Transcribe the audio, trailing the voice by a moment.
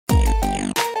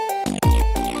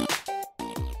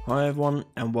Hi everyone,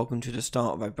 and welcome to the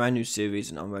start of a brand new series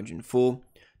in Unreal Engine 4,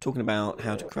 talking about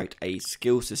how to create a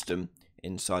skill system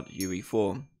inside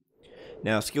UE4.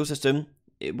 Now, skill system,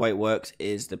 the way it works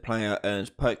is the player earns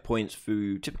perk points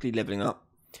through typically leveling up,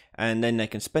 and then they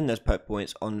can spend those perk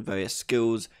points on various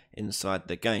skills inside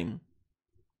the game.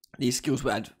 These skills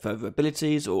will add further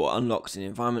abilities or unlocks in the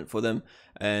environment for them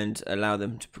and allow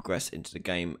them to progress into the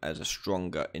game as a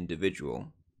stronger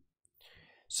individual.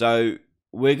 So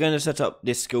we're going to set up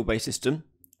this skill-based system,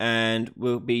 and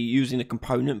we'll be using a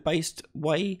component-based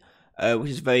way, which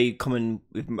is very common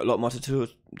with a lot of my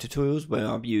tutorials where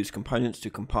I've used components to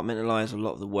compartmentalize a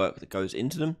lot of the work that goes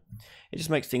into them. It just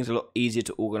makes things a lot easier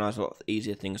to organize, a lot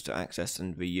easier things to access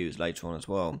and reuse later on as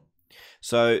well.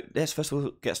 So let's first of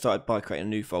all get started by creating a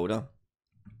new folder,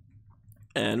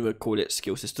 and we'll call it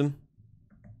skill system.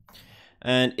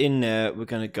 And in there we're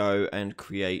going to go and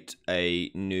create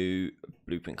a new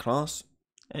blueprint class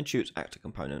and choose actor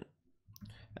component,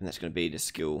 and that's going to be the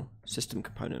skill system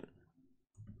component.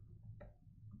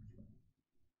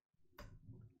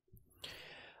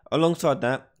 Alongside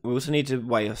that, we also need a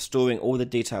way of storing all the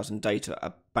details and data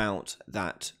about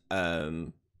that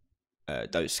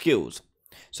those skills.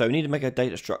 So we need to make a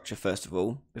data structure first of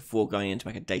all before going in to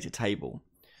make a data table.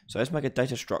 So let's make a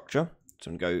data structure.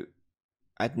 So I'm going to go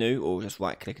add new, or just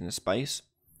right click in the space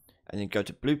and then go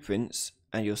to blueprints,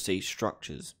 and you'll see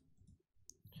structures.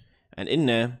 And in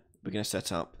there, we're going to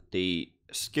set up the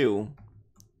skill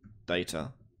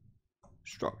data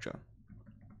structure.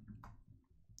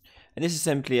 And this is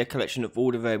simply a collection of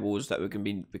all the variables that are going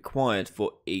to be required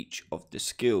for each of the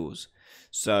skills.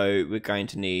 So we're going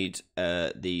to need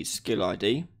the skill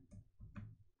ID,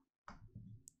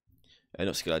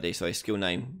 not skill ID, sorry, skill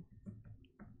name.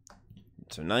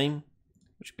 So name,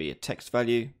 which would be a text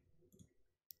value,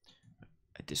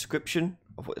 a description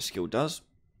of what the skill does.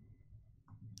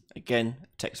 Again,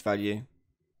 text value.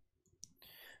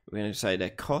 We're going to say their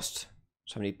cost,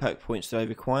 so how many perk points do they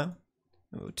require,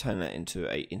 and we'll turn that into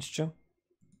an integer.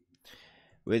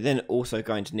 We're then also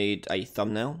going to need a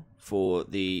thumbnail for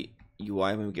the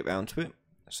UI when we get around to it.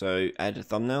 So add a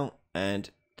thumbnail, and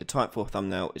the type for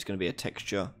thumbnail is going to be a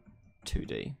texture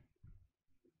 2D.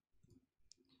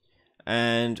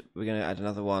 And we're going to add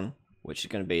another one, which is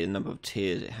going to be the number of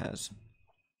tiers it has.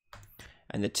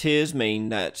 And the tiers mean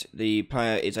that the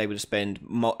player is able to spend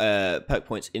perk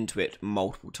points into it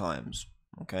multiple times.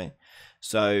 Okay,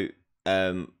 so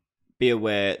be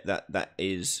aware that that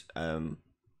is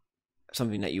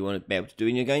something that you want to be able to do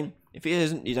in your game. If it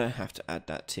isn't, you don't have to add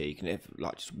that tier. You can have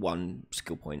like just one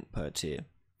skill point per tier.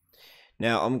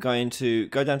 Now I'm going to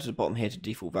go down to the bottom here to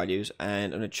default values,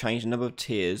 and I'm going to change the number of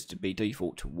tiers to be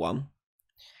default to 1,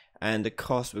 and the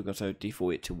cost we're going to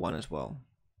default it to 1 as well.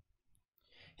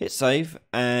 Hit save,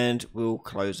 and we'll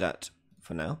close that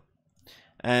for now.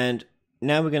 And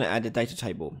now we're going to add a data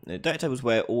table. Now, the data table is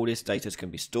where all this data is going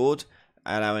to be stored,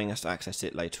 allowing us to access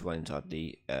it later on inside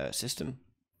the system.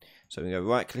 So we go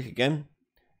right click again,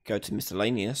 go to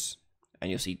miscellaneous, and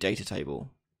you'll see data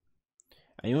table.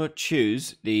 And you want to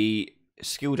choose the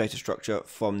skill data structure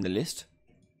from the list,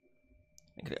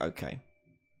 and click OK.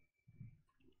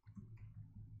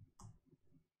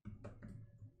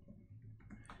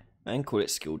 And call it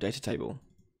skill data table.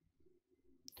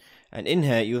 And in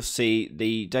here you'll see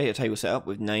the data table set up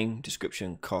with name,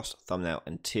 description, cost, thumbnail,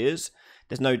 and tiers.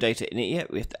 There's no data in it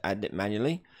yet. We have to add it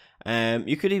manually.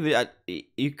 You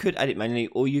could add it manually,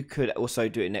 or you could also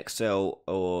do it in Excel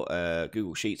or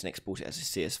Google Sheets and export it as a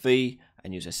CSV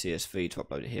and use a CSV to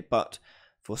upload it here. But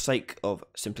for sake of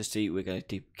simplicity, we're going to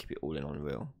keep it all in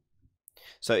Unreal.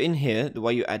 So in here, the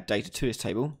way you add data to this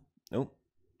table,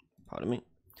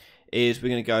 is we're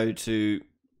going to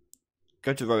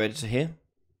go to row editor here,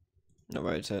 not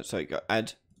row editor, so go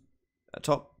add at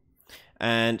top,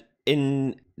 and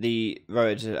in the row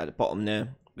editor at the bottom there,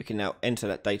 we can now enter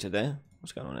that data there.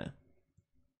 What's going on there?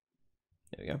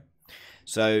 There we go.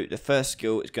 So the first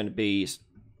skill is going to be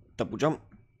double jump,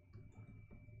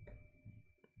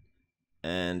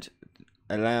 and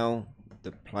allow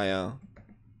the player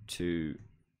to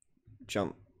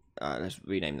jump. Let's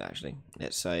rename that actually.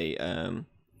 Let's say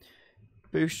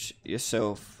boost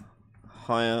yourself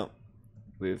higher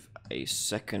with a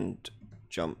second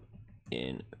jump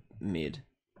in mid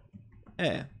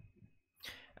air.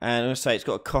 And I'm going to say it's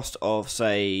got a cost of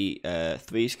say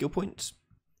 3 skill points.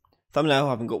 Thumbnail, I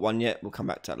haven't got one yet, we'll come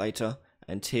back to that later.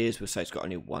 And tiers, we'll say it's got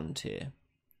only 1 tier.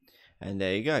 And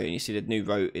there you go, and you see the new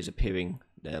row is appearing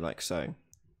there like so.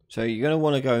 So you're going to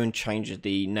want to go and change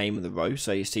the name of the row.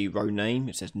 So you see row name,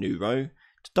 it says new row.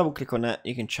 To double click on that,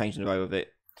 you can change the row of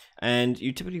it. and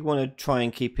you typically want to try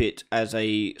and keep it as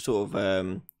a sort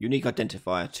of unique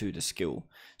identifier to the skill.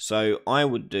 So I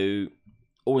would do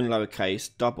all in lowercase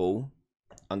double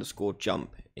underscore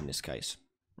jump in this case.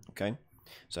 Okay,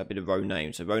 so that'd be the row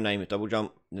name. So row name is double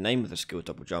jump, the name of the skill is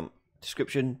double jump,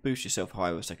 description, boost yourself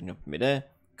higher with a second jump in midair,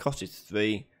 cost is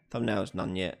 3, thumbnail is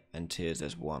none yet, and tiers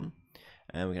there's 1.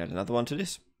 And we can add another one to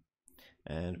this,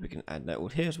 and we can add that all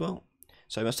here as well.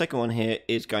 So my second one here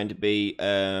is going to be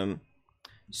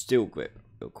steel grip,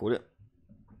 we'll call it,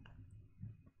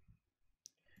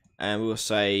 and we'll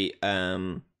say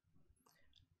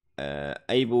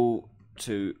able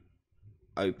to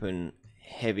open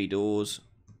heavy doors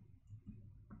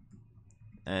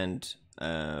and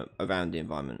around the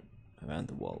environment, around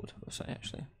the world, we'll say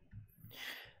actually.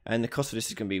 And the cost for this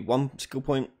is going to be 1 skill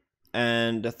point,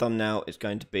 and the thumbnail is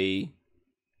going to be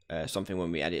something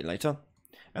when we add it later.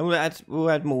 And we'll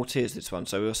add more tiers to this one.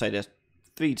 So we'll say there's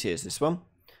 3 tiers this one.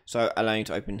 So allowing you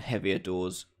to open heavier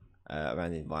doors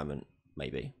around the environment,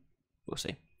 maybe. We'll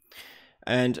see.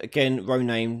 And again, row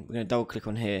name, we're going to double click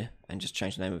on here and just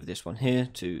change the name of this one here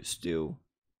to steel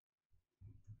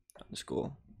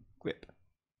underscore grip.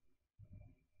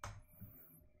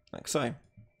 Like so. And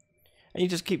you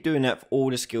just keep doing that for all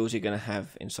the skills you're going to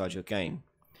have inside your game.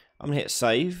 I'm going to hit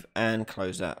save and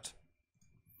close that.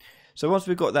 So once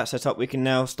we've got that set up, we can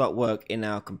now start work in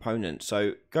our component.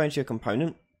 So go into your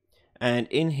component, and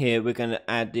in here we're going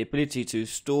to add the ability to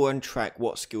store and track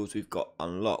what skills we've got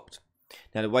unlocked.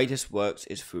 Now the way this works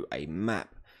is through a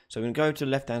map. So I'm going to go to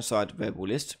the left hand side of the variable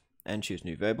list and choose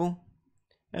new variable.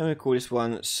 And we'll call this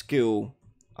one skill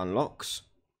unlocks.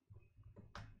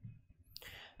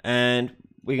 And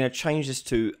we're going to change this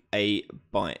to a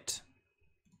byte.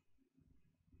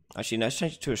 Actually, no, let's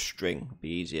change it to a string. It'll be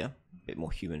easier, a bit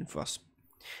more human for us.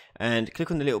 And click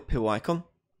on the little pill icon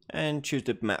and choose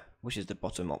the map, which is the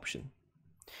bottom option.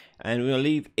 And we're going to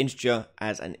leave integer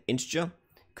as an integer,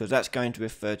 because that's going to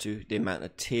refer to the amount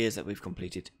of tiers that we've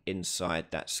completed inside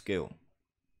that skill.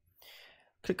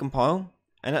 Click compile,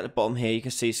 and at the bottom here you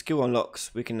can see skill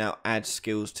unlocks. We can now add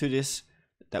skills to this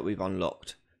that we've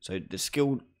unlocked. So the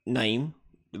skill name,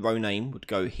 the row name would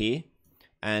go here,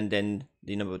 and then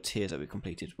the number of tiers that we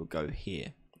completed will go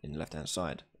here in the left hand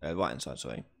side, right hand side,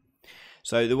 sorry.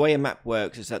 So the way a map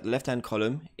works is that the left hand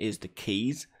column is the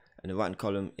keys and the right hand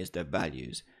column is the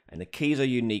values. And the keys are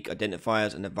unique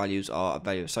identifiers and the values are a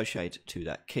value associated to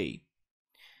that key.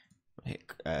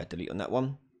 Hit delete on that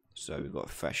one. So we've got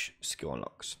fresh skill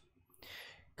unlocks.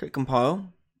 Click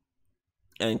compile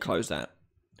and close that.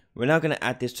 We're now going to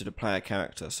add this to the player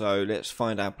character. So let's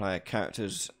find our player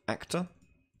character's actor.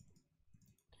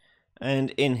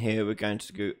 And in here we're going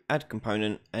to go add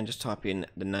component and just type in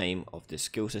the name of this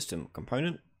skill system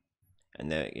component.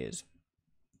 And there it is.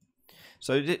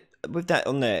 So with that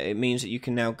on there, it means that you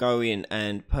can now go in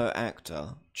and per actor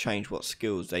change what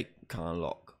skills they can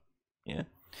unlock. Yeah.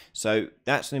 So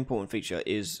that's an important feature.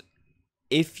 Is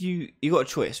if you got a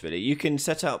choice really, you can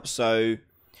set up so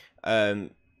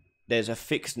there's a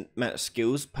fixed amount of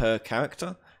skills per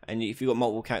character, and if you've got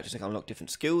multiple characters that can unlock different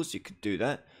skills, you could do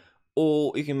that.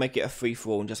 Or you can make it a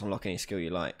free-for-all and just unlock any skill you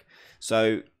like.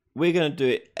 So we're going to do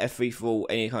it a free-for-all,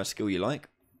 any kind of skill you like.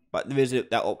 But there is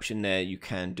that option there. You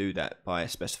can do that by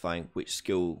specifying which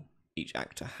skill each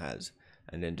actor has,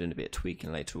 and then doing a bit of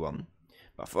tweaking later on.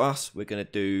 But for us, we're going to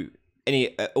do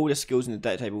all the skills in the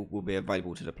data table will be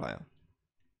available to the player.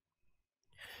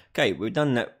 Okay, we've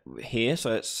done that here, so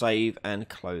let's save and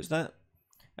close that.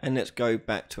 And let's go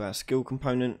back to our skill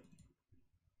component.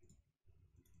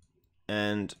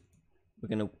 And we're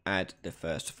going to add the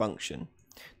first function.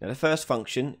 Now the first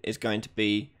function is going to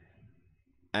be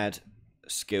add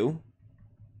skill.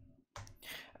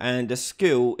 And the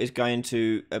skill is going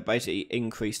to basically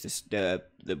increase this,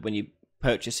 when you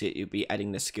purchase it, you'll be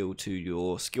adding the skill to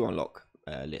your skill unlock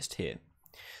list here.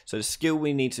 So the skill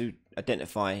we need to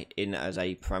identify in as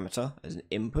a parameter, as an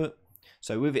input.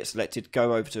 So with it selected,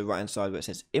 go over to the right hand side where it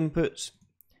says inputs,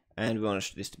 and we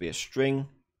want this to be a string,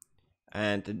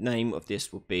 and the name of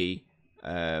this will be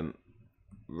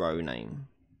row name.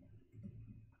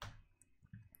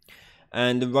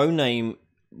 And the row name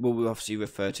will obviously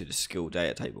refer to the skill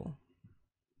data table.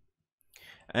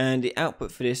 And the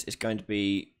output for this is going to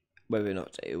be whether or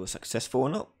not it was successful or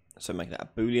not. So make that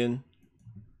a boolean,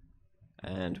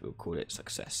 and we'll call it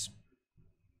success.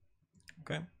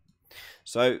 Okay,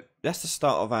 so that's the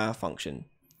start of our function.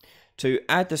 To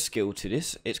add the skill to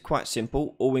this, it's quite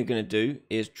simple. All we're going to do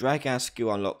is drag our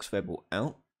skill unlocks variable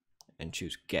out and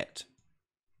choose get.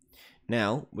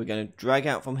 Now we're going to drag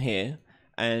out from here,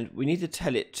 and we need to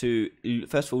tell it to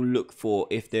first of all look for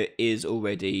if there is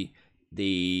already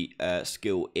the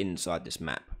skill inside this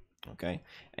map. Okay,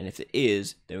 and if it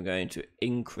is, then we're going to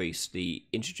increase the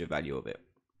integer value of it.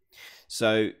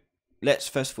 So let's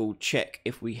first of all check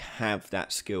if we have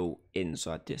that skill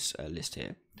inside this list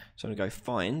here. So I'm going to go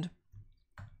find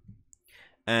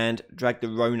and drag the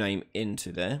row name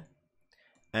into there,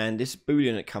 and this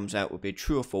boolean that comes out will be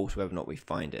true or false whether or not we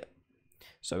find it.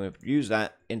 So I'm going to use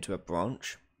that into a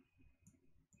branch.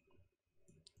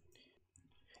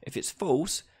 If it's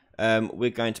false,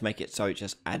 we're going to make it so it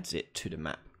just adds it to the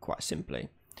map quite simply.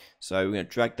 So we're going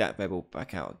to drag that variable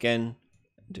back out again,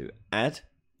 do add,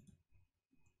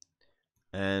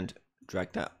 and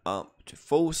drag that up to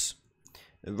false.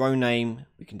 The row name,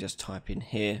 we can just type in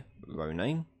here, row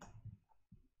name.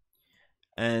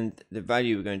 And the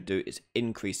value we're going to do is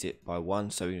increase it by 1,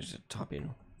 so we just type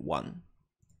in 1.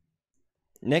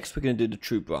 Next, we're going to do the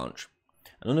true branch.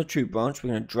 And on the true branch, we're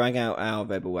going to drag out our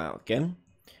variable out again.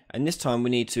 And this time,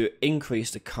 we need to increase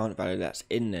the current value that's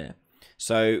in there.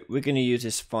 So we're going to use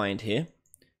this find here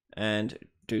and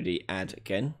do the add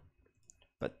again.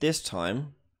 But this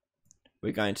time,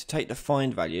 we're going to take the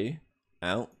find value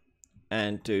out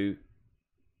and do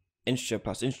integer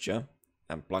plus integer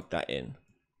and plug that in.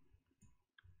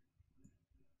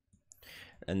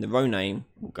 And the row name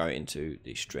will go into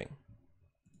the string.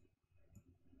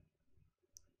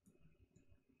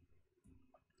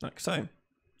 Like so.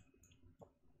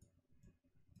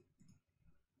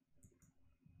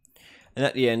 And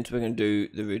at the end, we're going to do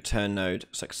the return node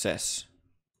success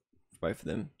for both of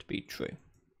them to be true.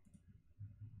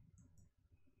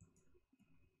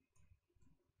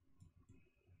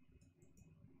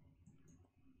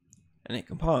 And hit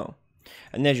compile.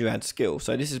 And there's your add skill.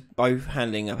 So this is both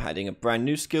handling of adding a brand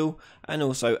new skill and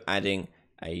also adding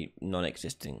a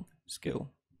non-existing skill.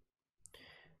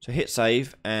 So hit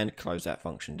save and close that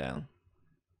function down.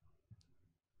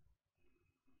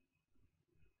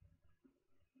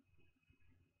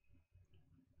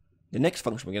 The next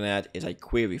function we're going to add is a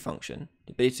query function.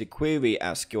 The ability to query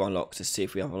our skill unlocks to see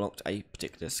if we have unlocked a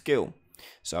particular skill.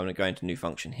 So I'm going to go into new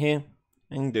function here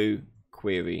and do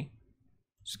query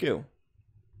skill.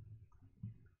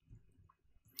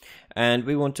 And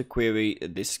we want to query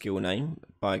this skill name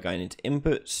by going into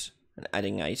inputs and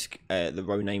adding the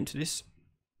row name to this,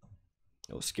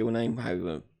 or skill name, how you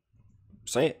want to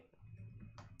say it,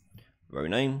 row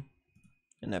name,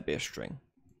 and that'd be a string.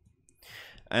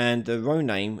 And the row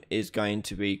name is going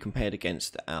to be compared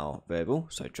against our variable,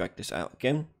 so drag this out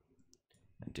again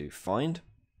and do find.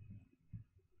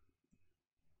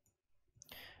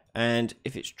 And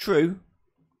if it's true,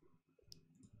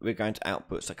 we're going to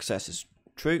output success as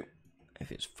true. If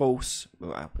it's false,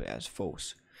 we'll output it as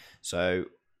false. So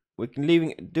we can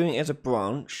doing it as a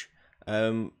branch,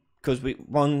 because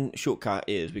one shortcut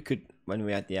is we could, when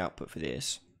we add the output for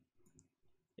this,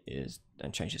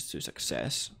 and change this to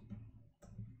success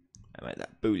and make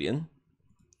that boolean.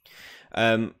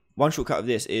 One shortcut of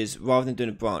this is, rather than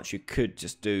doing a branch, you could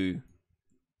just do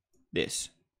this.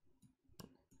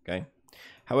 Okay.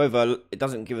 However, it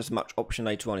doesn't give us much option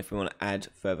later on if we want to add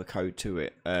further code to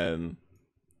it, to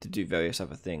do various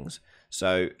other things.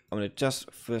 So I'm going to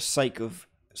just, for the sake of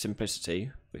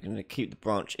simplicity, we're going to keep the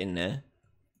branch in there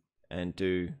and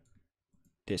do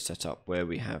this setup where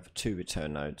we have two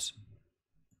return nodes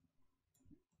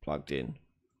plugged in,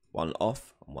 one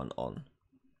off and one on.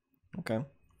 Okay,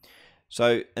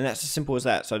 so, and that's as simple as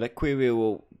that. So that query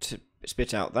will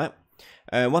spit out that.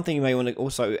 One thing you may want to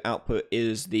also output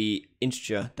is the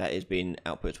integer that is being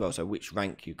output as well, so which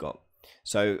rank you got.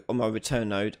 So on my return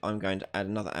node, I'm going to add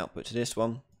another output to this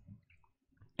one,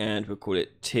 and we'll call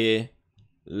it tier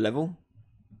level,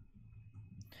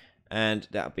 and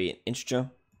that'll be an integer,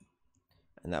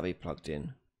 and that'll be plugged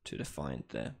in to the find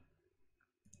there,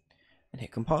 and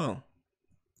hit compile,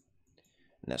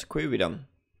 and that's query done.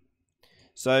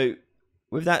 So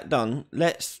with that done,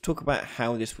 let's talk about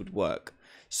how this would work.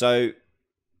 So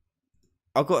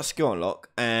I've got a skill unlock,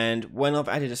 and when I've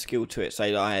added a skill to it,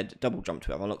 say that I had double jump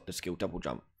to it, I've unlocked the skill double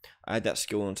jump. I add that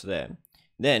skill onto there.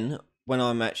 Then, when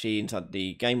I'm actually inside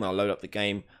the game, I'll load up the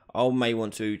game, I may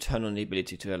want to turn on the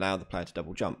ability to allow the player to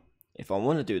double jump. If I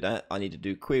want to do that, I need to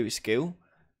do query skill,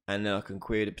 and then I can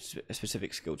query a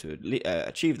specific skill to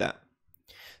achieve that.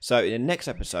 So in the next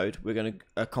episode, we're going to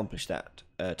accomplish that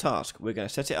task. We're going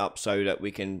to set it up so that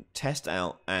we can test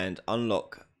out and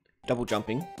unlock double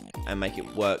jumping and make it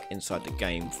work inside the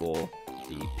game for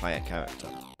the player character.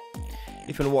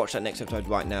 If you want to watch that next episode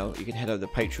right now, you can head over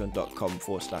to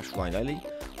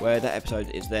patreon.com/RyanDaily, where that episode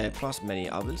is there, plus many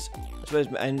others, as well as,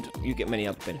 and you get many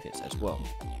other benefits as well.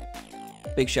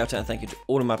 Big shout out and thank you to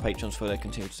all of my patrons for their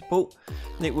continued support,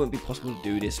 and it wouldn't be possible to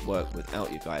do this work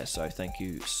without you guys, so thank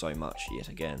you so much yet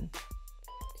again.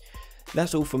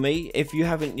 That's all for me. If you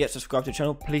haven't yet subscribed to the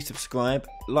channel, please subscribe,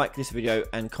 like this video,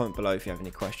 and comment below if you have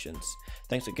any questions.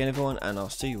 Thanks again everyone, and I'll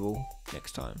see you all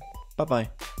next time. Bye bye.